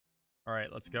All right,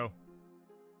 let's go.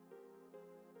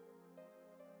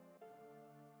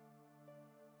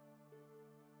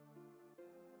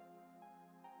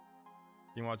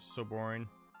 You watch so boring.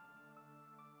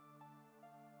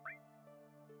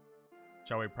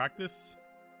 Shall we practice?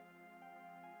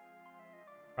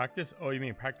 Practice? Oh, you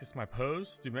mean practice my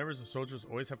pose? Do members of soldiers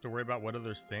always have to worry about what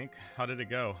others think? How did it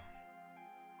go?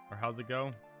 Or how's it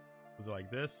go? Was it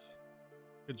like this?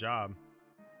 Good job.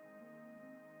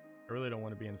 I really don't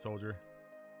want to be in soldier.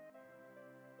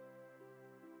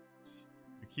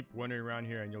 You keep wandering around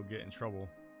here and you'll get in trouble.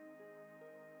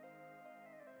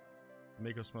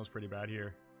 Mako smells pretty bad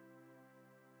here.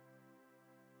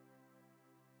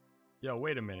 Yo,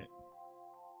 wait a minute.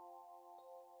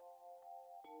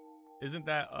 Isn't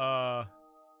that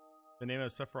the name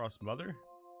of Sephiroth's mother?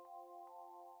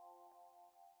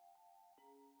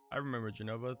 I remember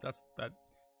Genova. That's that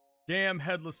damn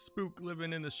headless spook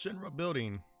living in the Shinra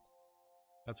building.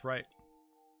 That's right.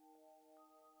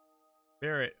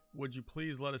 Barrett, would you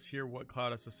please let us hear what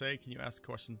Cloud has to say? Can you ask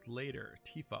questions later?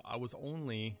 Tifa, I was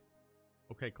only...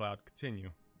 Okay, Cloud,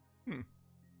 continue.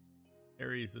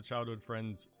 Ares, the childhood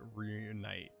friends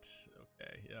reunite.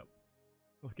 Okay, yep.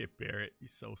 Look at Barrett.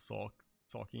 He's so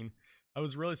sulking. I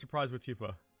was really surprised with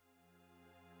Tifa.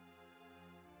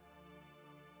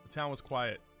 The town was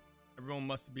quiet. Everyone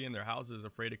must be in their houses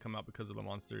afraid to come out because of the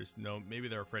monsters. No, maybe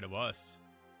they're afraid of us.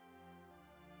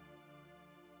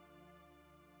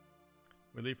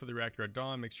 We leave for the reactor at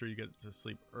dawn. Make sure you get to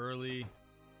sleep early.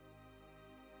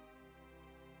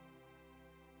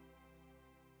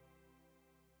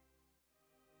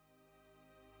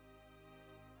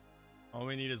 All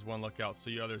we need is one lookout, so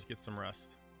you others get some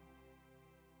rest.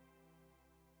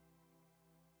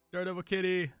 Daredevil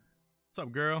Kitty! What's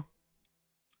up, girl?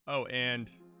 Oh, and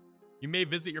you may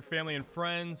visit your family and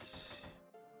friends.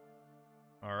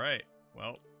 Alright,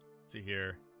 well, let's see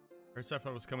here. Her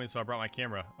Sephiroth was coming, so I brought my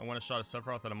camera. I want a shot of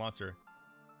Sephiroth at a monster.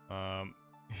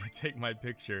 Take my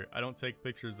picture. I don't take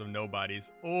pictures of nobodies.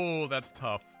 Oh, that's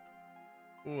tough.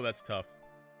 Oh, that's tough.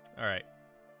 Alright.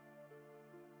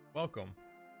 Welcome.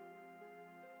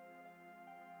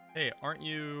 Hey, aren't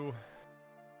you...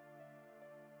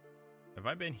 Have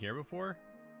I been here before?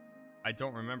 I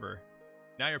don't remember.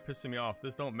 Now you're pissing me off.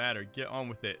 This don't matter. Get on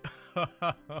with it.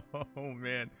 Oh,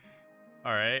 man.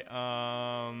 Alright,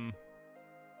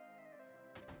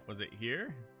 was it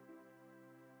here?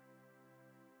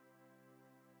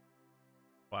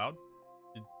 Cloud?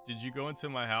 Did you go into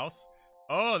my house?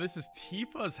 Oh, this is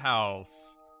Tifa's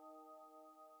house.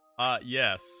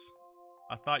 Yes.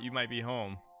 I thought you might be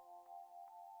home.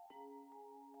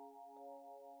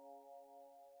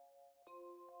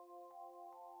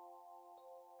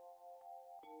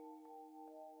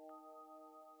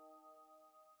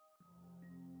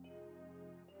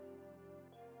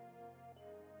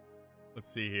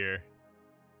 Let's see here.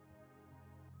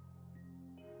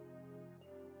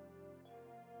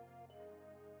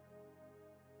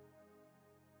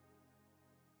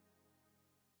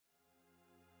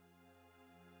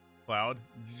 Cloud,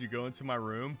 did you go into my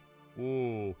room?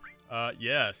 Ooh,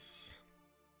 yes.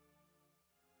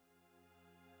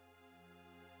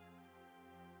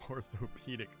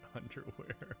 Orthopedic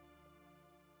underwear.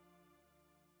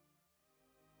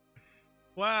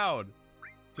 Cloud!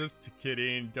 Just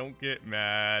kidding, don't get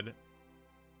mad.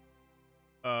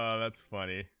 That's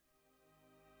funny.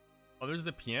 Oh, there's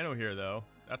the piano here, though.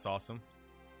 That's awesome.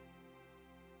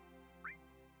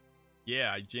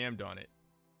 Yeah, I jammed on it.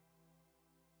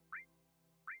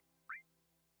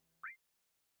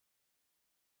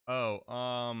 Oh,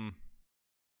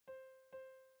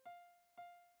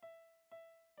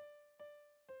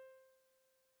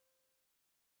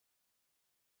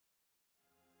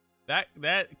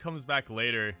 That comes back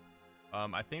later.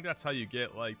 I think that's how you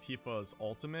get, like, Tifa's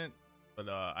ultimate. But,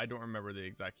 I don't remember the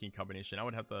exact key combination.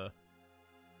 I'd have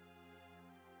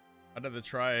to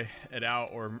try it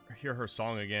out or hear her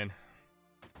song again.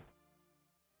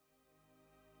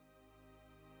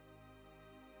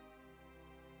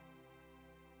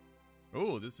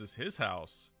 Oh, this is his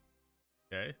house.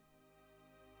 Okay.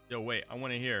 Yo, wait, I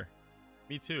want to hear.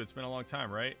 Me too, it's been a long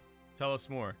time, right? Tell us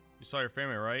more. You saw your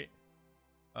family, right?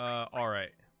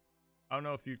 Alright. I don't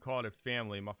know if you'd call it a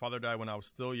family. My father died when I was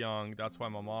still young. That's why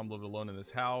my mom lived alone in this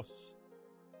house.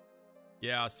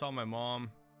 Yeah, I saw my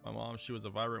mom. My mom, she was a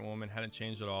vibrant woman, hadn't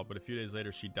changed at all, but a few days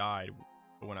later she died.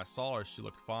 But when I saw her, she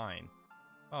looked fine.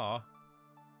 Aw.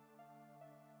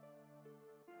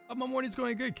 Oh, my morning's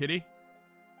going good, kitty.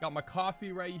 Got my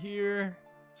coffee right here.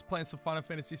 Just playing some Final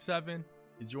Fantasy VII.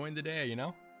 Enjoying the day, you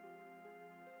know?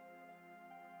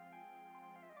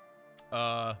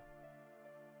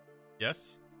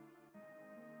 Yes?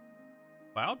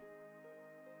 Cloud?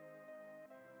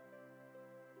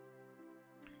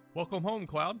 Welcome home,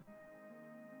 Cloud.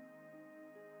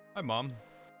 Hi, Mom.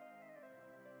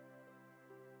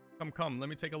 Come, let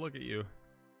me take a look at you.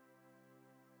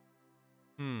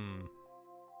 You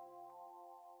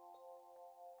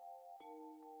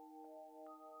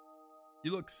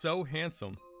look so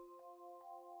handsome.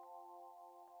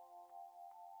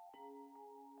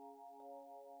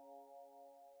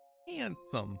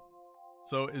 Handsome.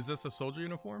 So, is this a soldier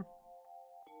uniform?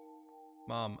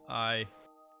 Mom, My,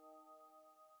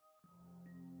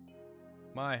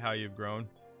 how you've grown.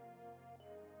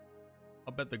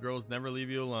 I'll bet the girls never leave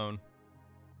you alone.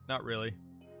 Not really.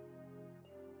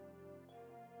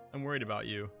 I'm worried about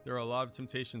you. There are a lot of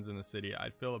temptations in the city.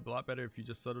 I'd feel a lot better if you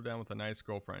just settled down with a nice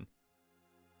girlfriend.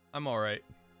 I'm alright.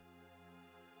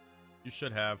 You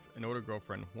should have an older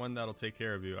girlfriend. One that'll take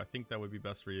care of you. I think that would be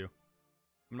best for you.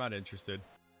 I'm not interested.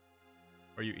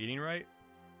 Are you eating right?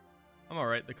 I'm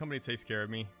alright. The company takes care of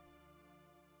me.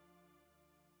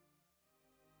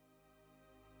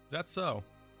 Is that so?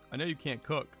 I know you can't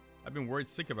cook. I've been worried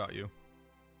sick about you.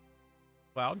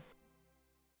 Cloud?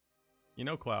 You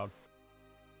know Cloud.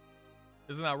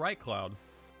 Isn't that right, Cloud?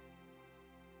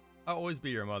 I'll always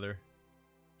be your mother.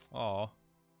 Aw.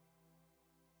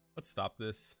 Let's stop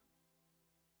this.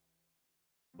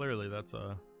 Clearly, that's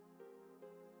a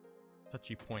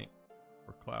touchy point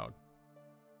for Cloud.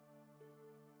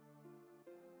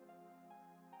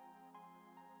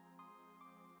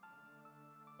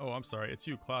 Oh, I'm sorry. It's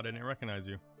you, Cloud. I didn't recognize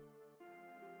you.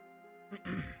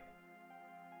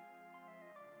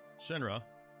 Shinra.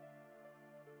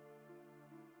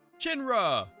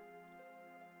 Shinra!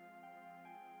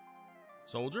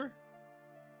 Soldier?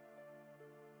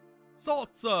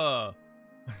 Salsa!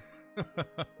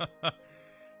 Are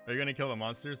you gonna kill the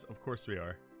monsters? Of course we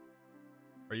are.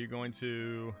 Are you going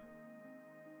to...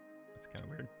 That's kind of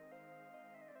weird.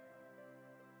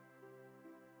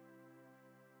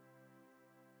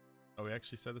 Oh, we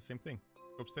actually said the same thing.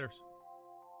 Let's go upstairs.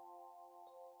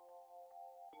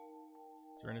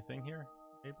 Is there anything here?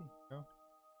 Maybe? No?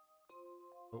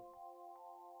 Oh.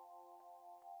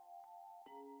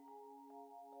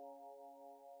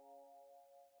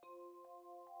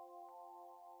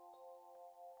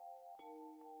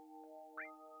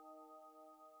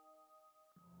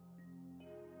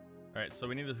 Alright, so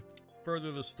we need to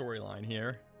further the storyline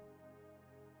here.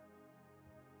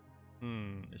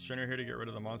 Is Shinra here to get rid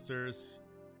of the monsters?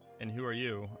 And who are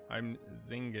you? I'm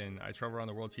Zingen. I travel around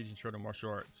the world teaching children martial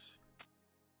arts.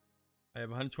 I have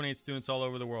 128 students all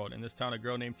over the world. In this town, a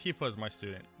girl named Tifa is my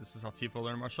student. This is how Tifa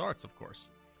learned martial arts, of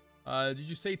course. Did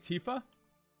you say Tifa?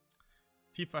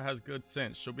 Tifa has good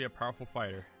sense. She'll be a powerful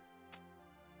fighter.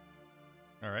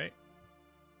 Alright.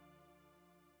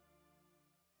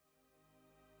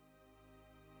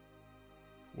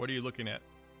 What are you looking at?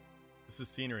 This is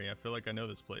scenery. I feel like I know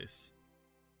this place.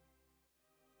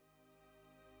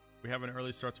 We have an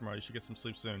early start tomorrow. You should get some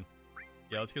sleep soon.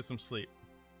 Yeah, let's get some sleep.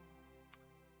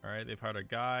 Alright, they've hired a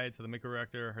guide to the Miko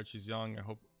reactor. I heard she's young. I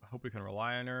hope we can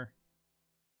rely on her.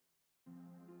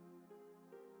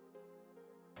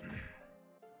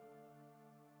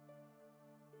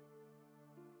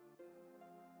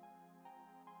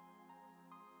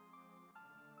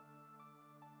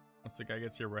 Once the guy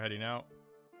gets here, we're heading out.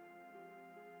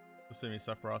 Listen to me,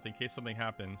 Sephiroth, in case something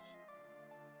happens.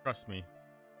 Trust me.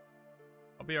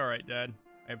 I'll be alright, Dad.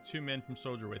 I have 2 men from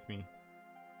Soldier with me.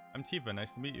 I'm Tifa,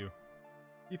 nice to meet you.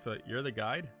 Tifa, you're the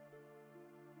guide?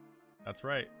 That's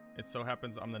right. It so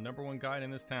happens I'm the #1 guide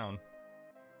in this town.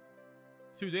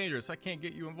 It's too dangerous. I can't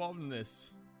get you involved in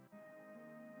this.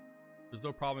 There's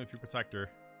no problem if you protect her.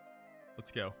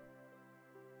 Let's go.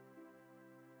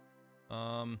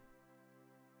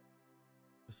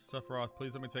 This is Sephiroth.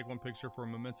 Please let me take one picture for a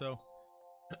memento.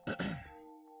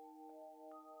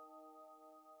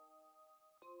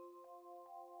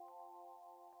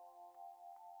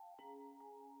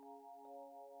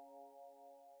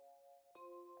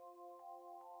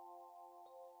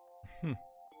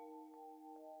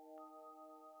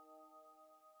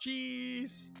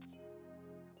 Cheese!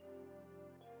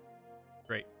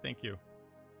 Great, thank you.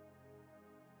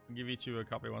 I'll give each of you a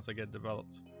copy once I get it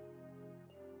developed.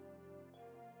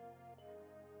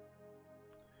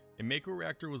 A Mako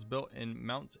reactor was built in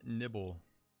Mount Nibble.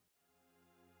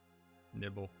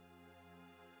 Nibble.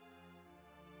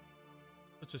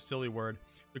 Such a silly word.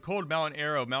 The cold mountain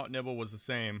arrow, Mount Nibble, was the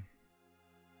same.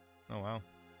 Oh, wow.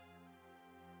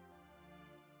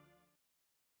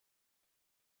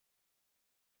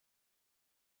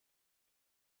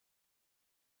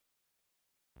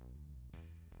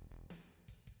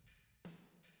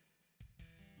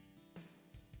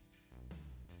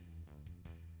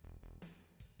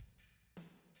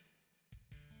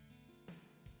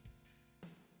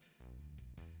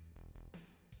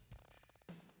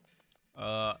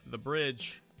 The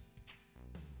bridge.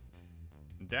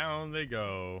 Down they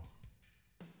go.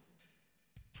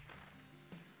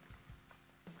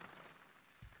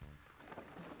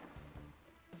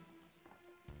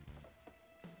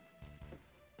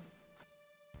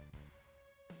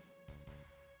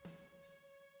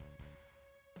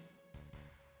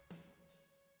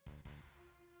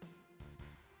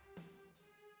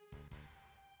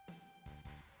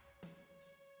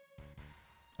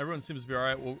 Everyone seems to be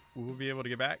alright. We'll be able to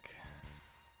get back.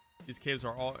 These caves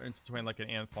are all intertwined like an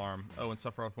ant farm. Oh, and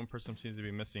Sephiroth, one person seems to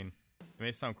be missing. It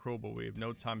may sound cruel, but we have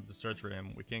no time to search for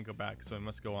him. We can't go back, so we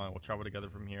must go on. We'll travel together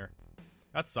from here.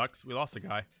 That sucks. We lost a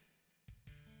guy.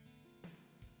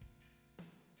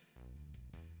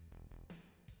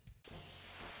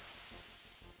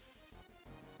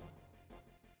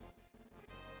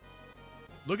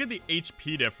 Look at the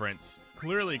HP difference.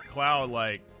 Clearly, Cloud,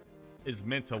 like, is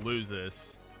meant to lose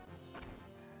this.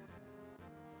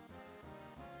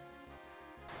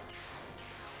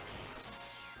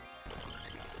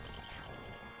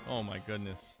 Oh my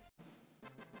goodness.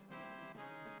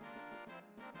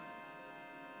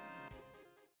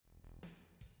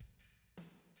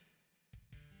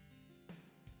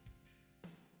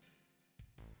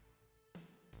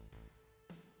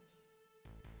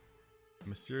 A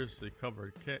mysteriously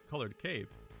colored cave.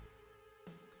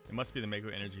 It must be the Mako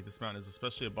energy. This mountain is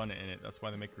especially abundant in it. That's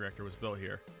why the Mako reactor was built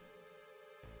here.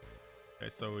 Okay,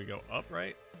 so we go up,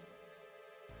 right?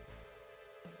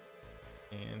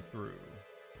 And through.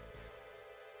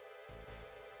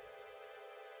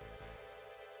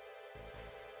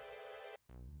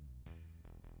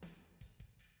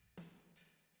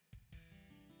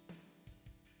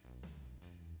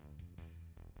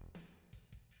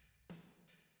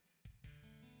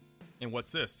 And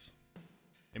what's this?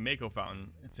 A Mako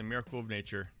fountain. It's a miracle of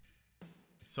nature.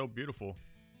 It's so beautiful.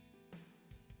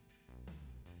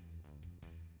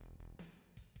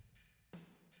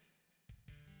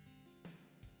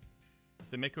 If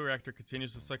the Mako reactor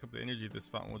continues to suck up the energy, this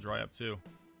fountain will dry up too.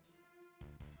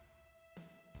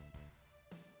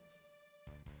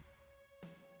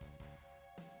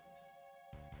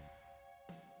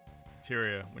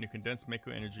 Materia. When you condense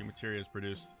Mako energy, materia is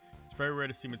produced. It's very rare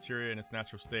to see materia in its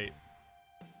natural state.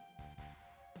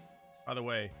 By the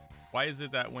way, why is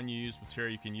it that when you use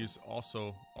materia, you can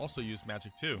also use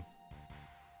magic too?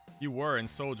 You were in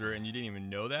Soldier and you didn't even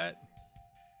know that?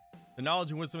 The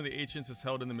knowledge and wisdom of the ancients is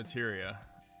held in the materia.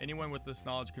 Anyone with this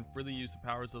knowledge can freely use the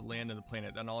powers of the land and the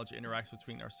planet. That knowledge interacts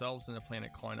between ourselves and the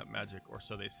planet, calling up magic, or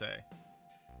so they say.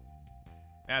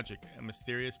 Magic, a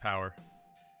mysterious power.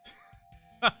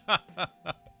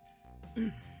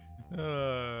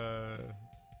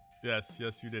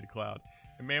 Yes, you did, Cloud.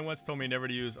 A man once told me never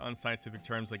to use unscientific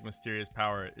terms like mysterious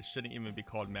power. It shouldn't even be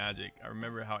called magic. I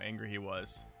remember how angry he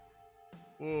was.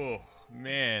 Oh,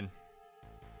 man.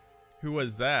 Who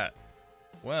was that?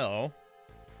 Well,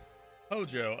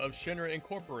 Hojo of Shinra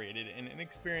Incorporated, an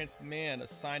inexperienced man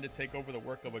assigned to take over the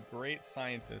work of a great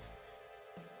scientist.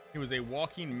 He was a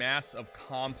walking mass of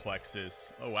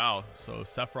complexes. Oh, wow. So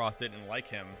Sephiroth didn't like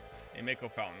him. A Mako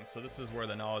fountain. So this is where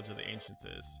the knowledge of the ancients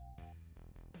is.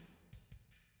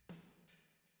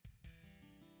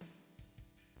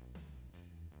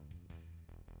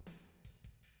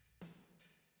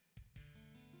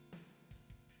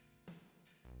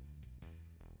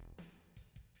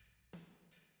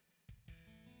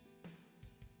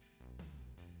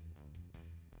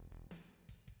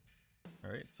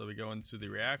 Alright, so we go into the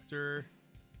reactor.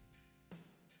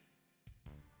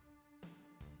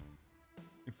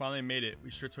 We finally made it. We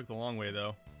sure took the long way,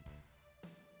 though.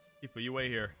 Tifa, you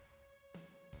wait here.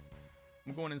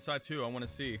 I'm going inside, too. I want to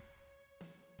see.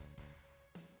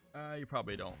 You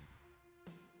probably don't.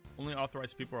 Only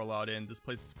authorized people are allowed in. This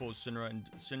place is full of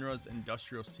Shinra's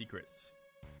industrial secrets.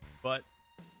 But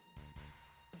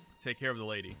take care of the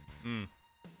lady.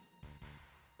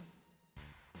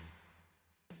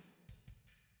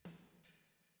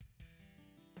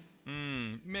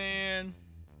 Man.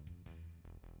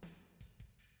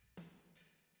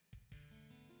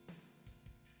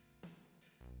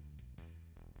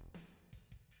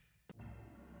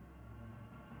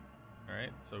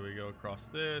 Alright, so we go across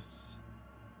this.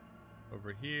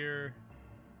 Over here.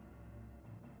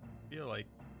 I feel like...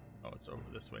 Oh, it's over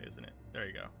this way, isn't it? There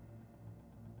you go.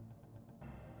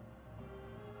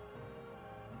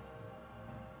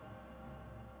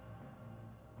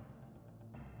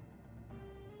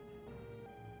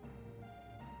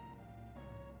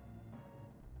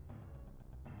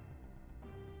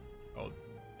 Oh,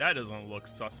 that doesn't look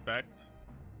suspect.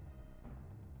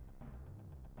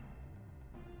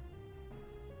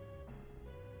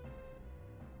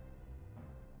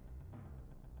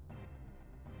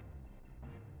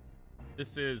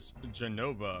 This is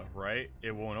Genova, right? It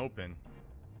won't open.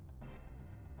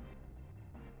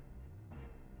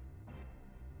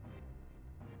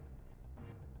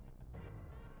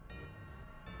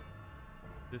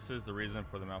 This is the reason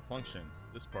for the malfunction.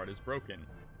 This part is broken.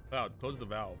 Cloud, close the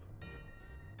valve.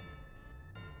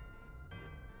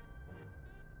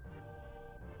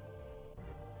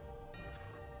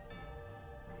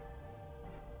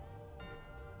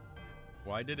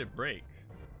 Why did it break?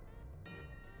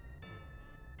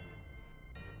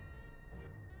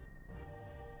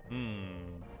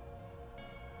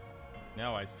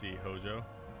 Now I see, Hojo.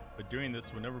 But doing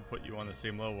this would never put you on the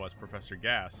same level as Professor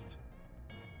Gast.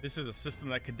 This is a system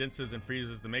that condenses and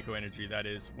freezes the Mako energy, that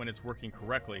is, when it's working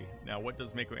correctly. Now, what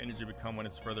does Mako energy become when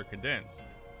it's further condensed?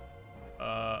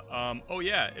 Oh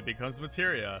yeah, it becomes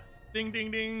materia. Ding, ding,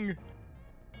 ding!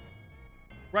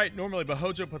 Right, normally, but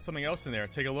Hojo put something else in there.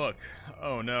 Take a look.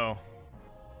 Oh no.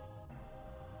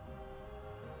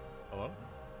 Hello?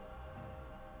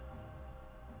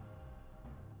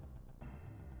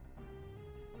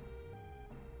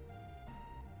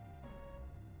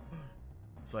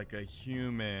 It's like a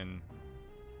human.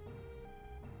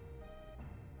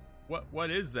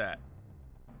 What is that?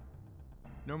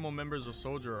 Normal members of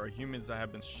Soldier are humans that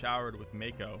have been showered with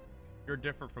Mako. You're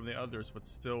different from the others, but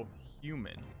still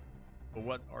human. But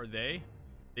what are they?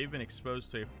 They've been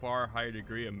exposed to a far higher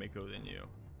degree of Mako than you.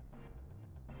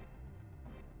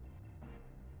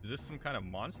 Is this some kind of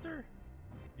monster?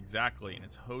 Exactly, and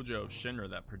it's Hojo of Shinra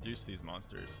that produced these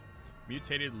monsters.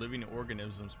 Mutated living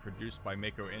organisms produced by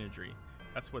Mako energy.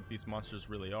 That's what these monsters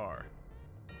really are.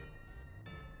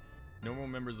 Normal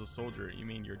members of Soldier, you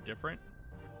mean you're different?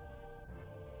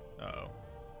 Uh-oh.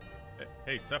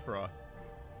 Hey, Sephiroth.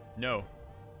 No.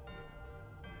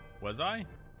 Was I?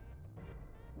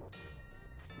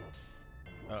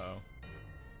 Uh-oh.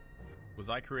 Was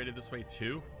I created this way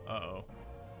too? Uh-oh.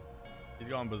 He's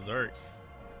gone berserk.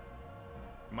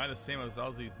 Am I the same as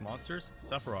all these monsters?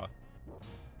 Sephiroth.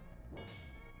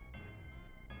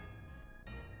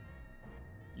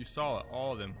 You saw it,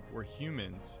 all of them were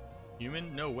humans.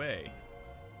 Human? No way.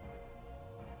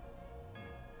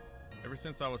 Ever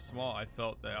since I was small, I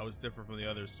felt that I was different from the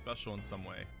others, special in some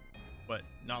way. But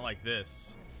not like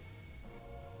this.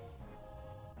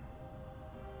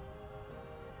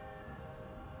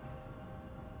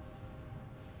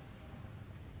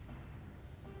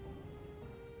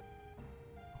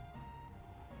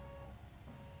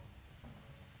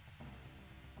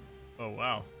 Oh,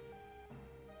 wow.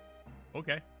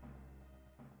 Okay.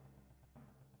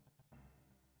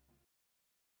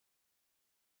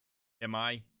 Am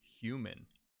I human?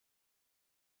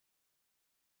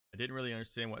 I didn't really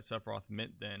understand what Sephiroth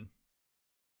meant then.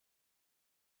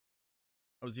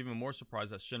 I was even more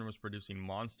surprised that Shinra was producing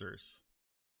monsters.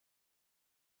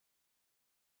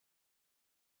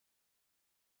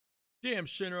 Damn,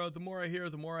 Shinra, the more I hear,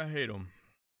 the more I hate him.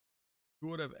 Who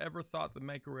would have ever thought the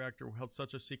Mako reactor held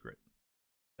such a secret?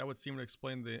 That would seem to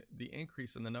explain the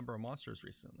increase in the number of monsters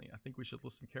recently. I think we should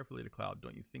listen carefully to Cloud.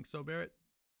 Don't you think so, Barrett?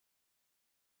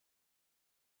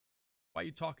 Why are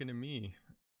you talking to me?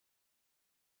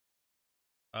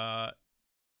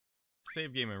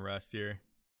 Save game and rest here.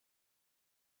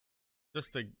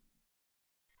 Just to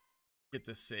get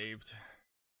this saved.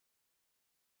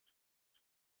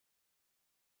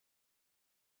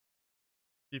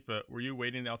 Tifa, were you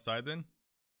waiting outside then?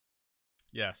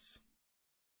 Yes.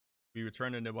 We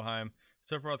returned to Nibelheim.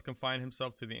 Sephiroth confined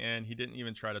himself to the end. He didn't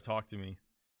even try to talk to me.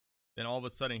 Then all of a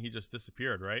sudden, he just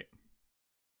disappeared, right?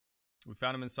 We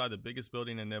found him inside the biggest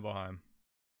building in Nibelheim.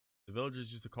 The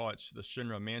villagers used to call it the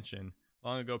Shinra Mansion.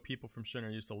 Long ago, people from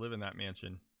Shinra used to live in that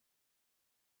mansion.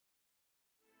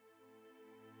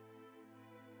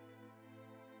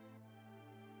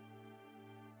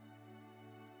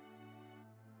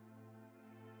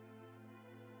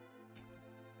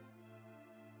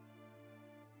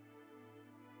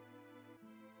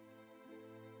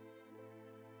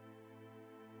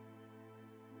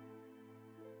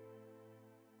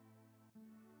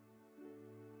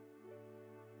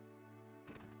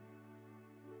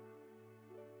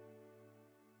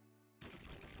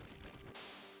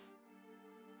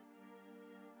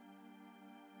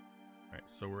 Alright,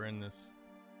 so we're in this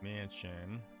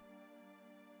mansion.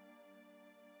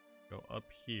 Go up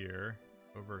here,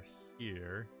 over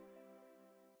here.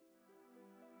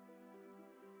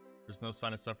 There's no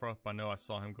sign of Sephiroth, but I know I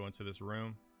saw him go into this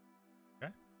room.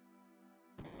 Okay.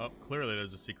 Oh, clearly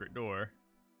there's a secret door.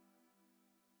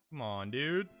 Come on,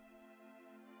 dude.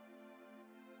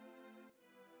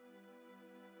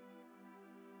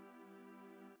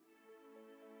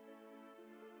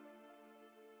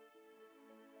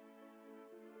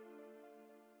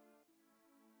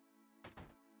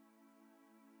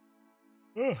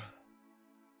 Ugh.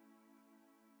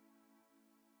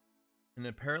 An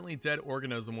apparently dead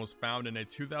organism was found in a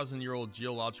 2,000-year-old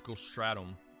geological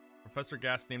stratum. Professor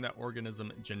Gass named that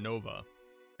organism Genova.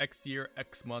 X year,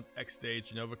 X month, X day,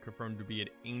 Genova confirmed to be an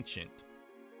ancient.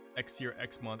 X year,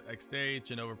 X month, X day,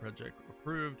 Genova project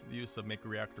approved. The use of Maker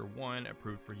Reactor 1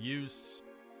 approved for use.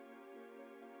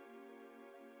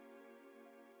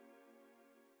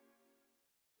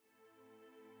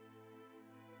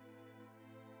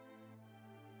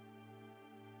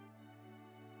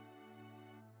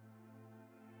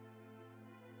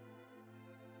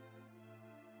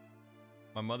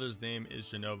 My mother's name is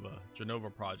Genova. Genova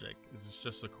Project. Is this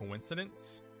just a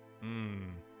coincidence?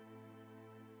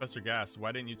 Professor Gass,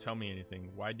 why didn't you tell me anything?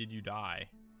 Why did you die?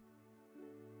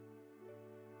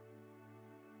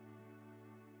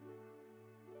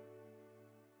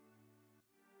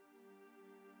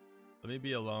 Let me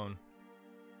be alone.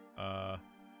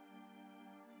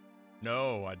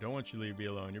 No, I don't want you to leave me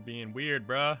alone. You're being weird,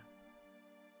 bruh.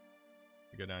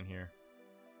 Go down here.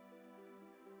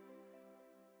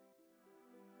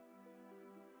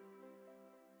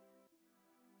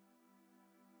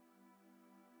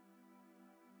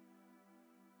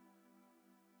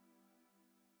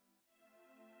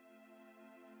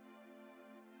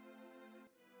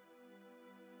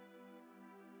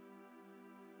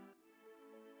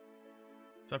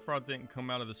 Sephiroth didn't come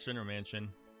out of the Sinner Mansion.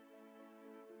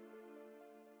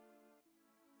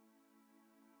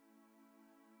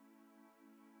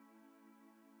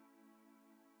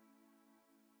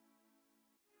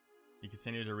 He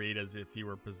continued to read as if he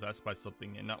were possessed by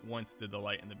something, and not once did the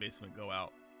light in the basement go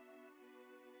out.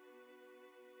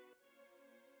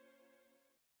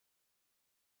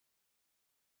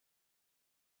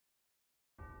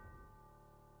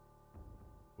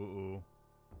 Ooh.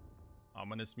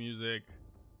 Ominous music.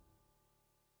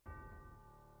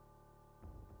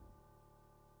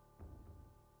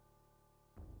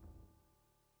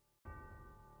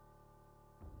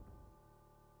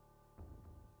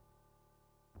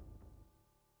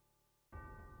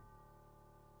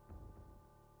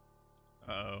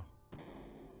 Uh-oh.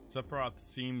 Sephiroth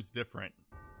seems different.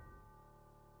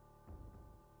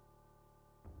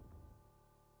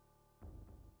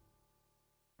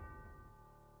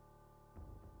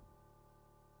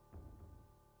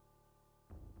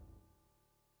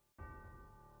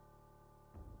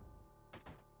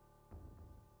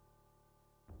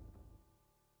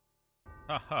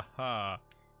 Ha ha ha.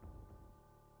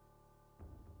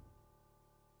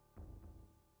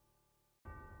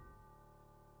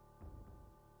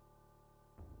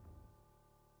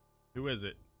 Who is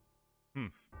it?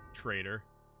 Traitor.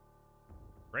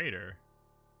 Traitor?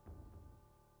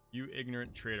 You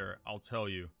ignorant traitor, I'll tell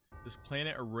you. This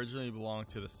planet originally belonged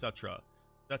to the Cetra.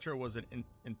 Cetra was an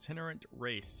itinerant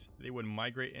race. They would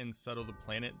migrate and settle the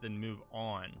planet, then move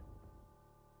on.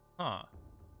 Huh.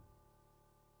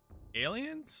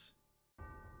 Aliens?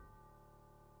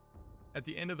 At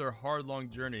the end of their hard, long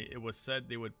journey, it was said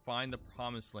they would find the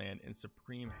promised land in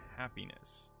supreme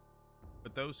happiness.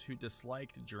 But those who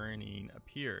disliked journeying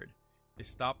appeared. They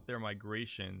stopped their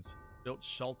migrations, built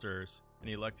shelters, and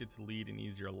elected to lead an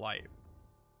easier life.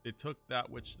 They took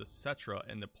that which the Cetra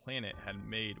and the planet had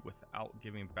made without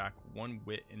giving back one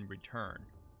whit in return.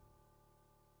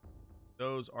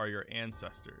 Those are your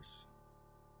ancestors.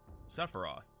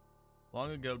 Sephiroth. Long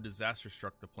ago, disaster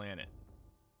struck the planet.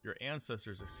 Your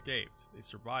ancestors escaped. They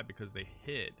survived because they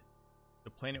hid. The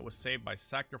planet was saved by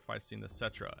sacrificing the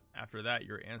Cetra. After that,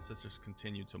 your ancestors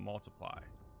continued to multiply.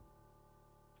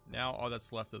 Now all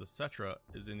that's left of the Cetra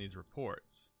is in these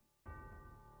reports.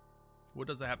 What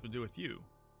does that have to do with you?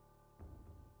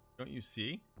 Don't you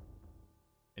see?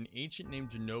 An ancient named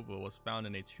Genova was found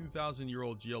in a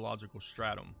 2,000-year-old geological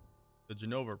stratum, the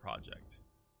Genova Project.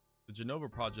 The Genova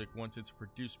Project wanted to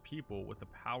produce people with the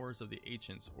powers of the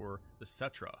ancients, or the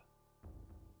Cetra.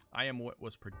 I am what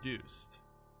was produced.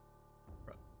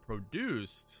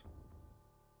 Produced?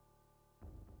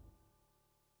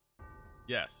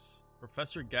 Yes.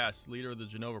 Professor Gass, leader of the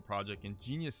Genova Project and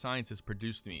genius scientist,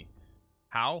 produced me.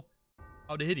 How?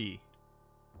 How did he?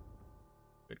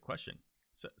 Good question.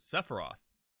 Sephiroth.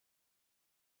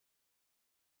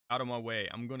 Out of my way.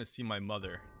 I'm going to see my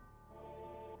mother.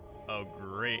 Oh,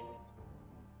 great.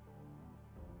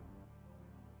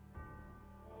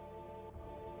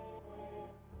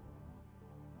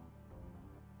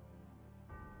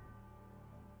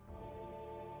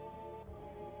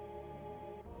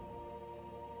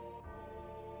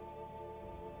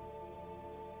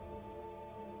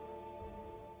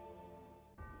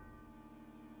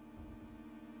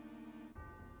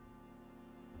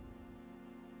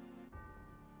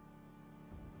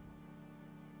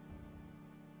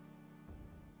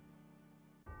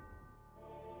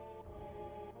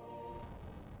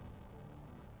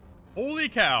 Holy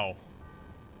cow.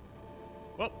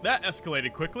 Well, that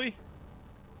escalated quickly.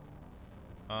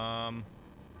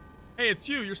 Hey, it's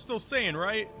you. You're still sane,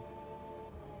 right?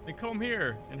 Then come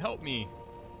here and help me.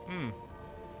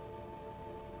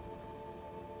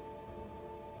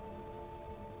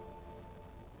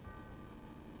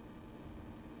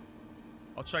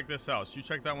 I'll check this house. You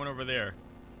check that one over there.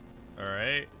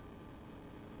 Alright.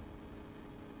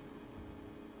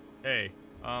 Hey,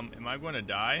 am I going to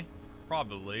die?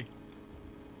 Probably.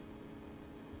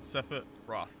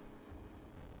 FFVII.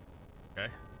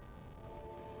 Okay.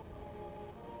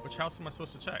 Which house am I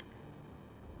supposed to check?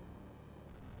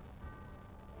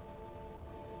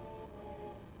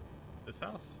 This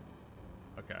house?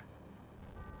 Okay.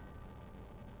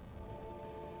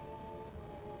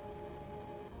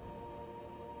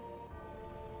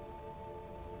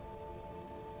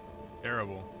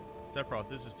 Terrible. Sephiroth,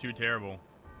 this is too terrible.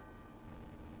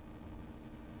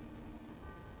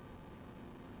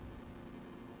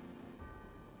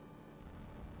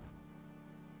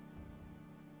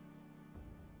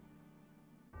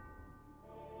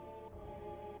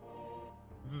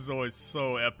 This is always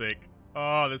so epic.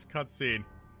 Oh, this cutscene.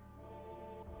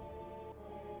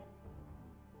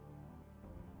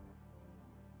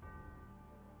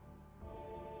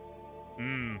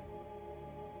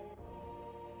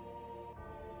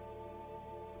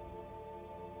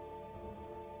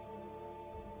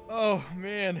 Oh,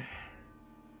 man.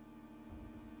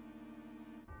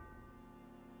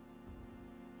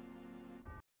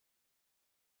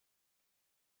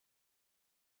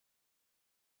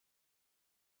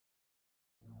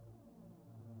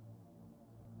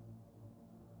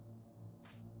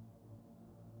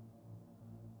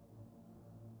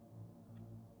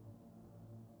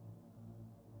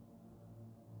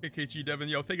 KKG Devin,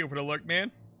 yo, thank you for the lurk,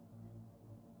 man.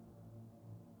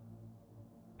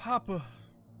 Papa.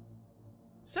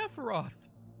 Sephiroth.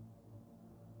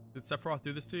 Did Sephiroth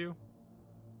do this to you?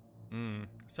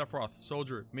 Sephiroth,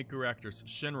 Soldier, Miku Reactors,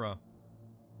 Shinra.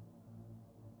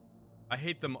 I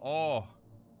hate them all.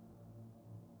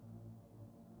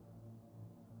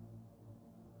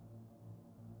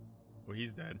 Oh,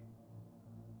 he's dead.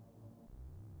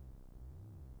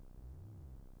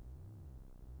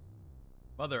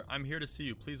 Mother, I'm here to see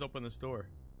you. Please open this door.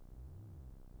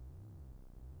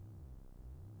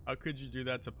 How could you do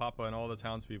that to Papa and all the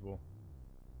townspeople?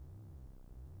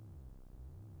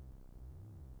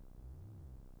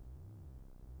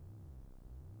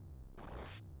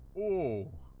 Oh.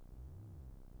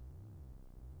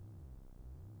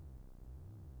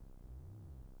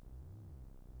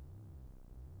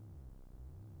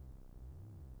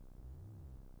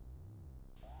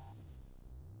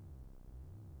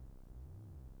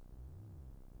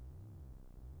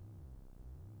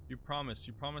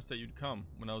 You promised that you'd come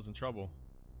when I was in trouble.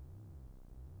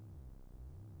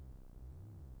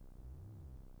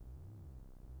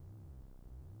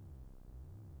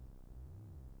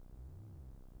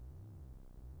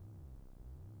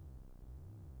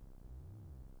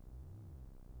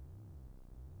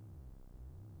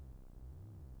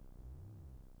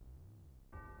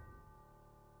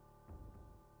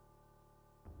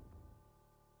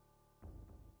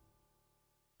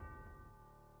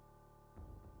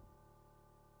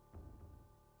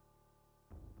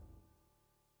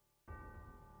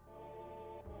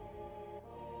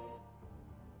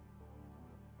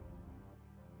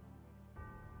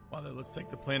 Father, let's take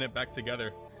the planet back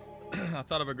together. I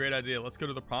thought of a great idea. Let's go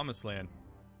to the promised land.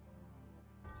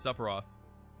 Sephiroth.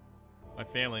 My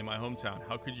family, my hometown.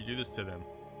 How could you do this to them?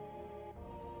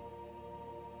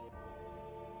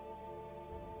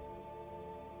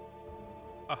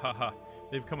 Ha ha ha.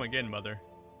 They've come again, Mother.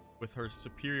 With her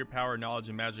superior power, knowledge,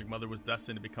 and magic, Mother was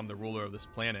destined to become the ruler of this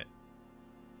planet.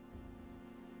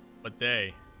 But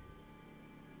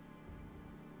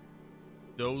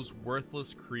those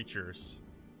worthless creatures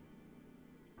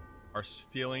are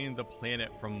stealing the planet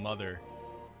from Mother.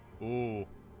 Ooh.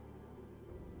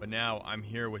 But now I'm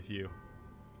here with you.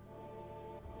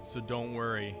 So don't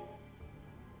worry.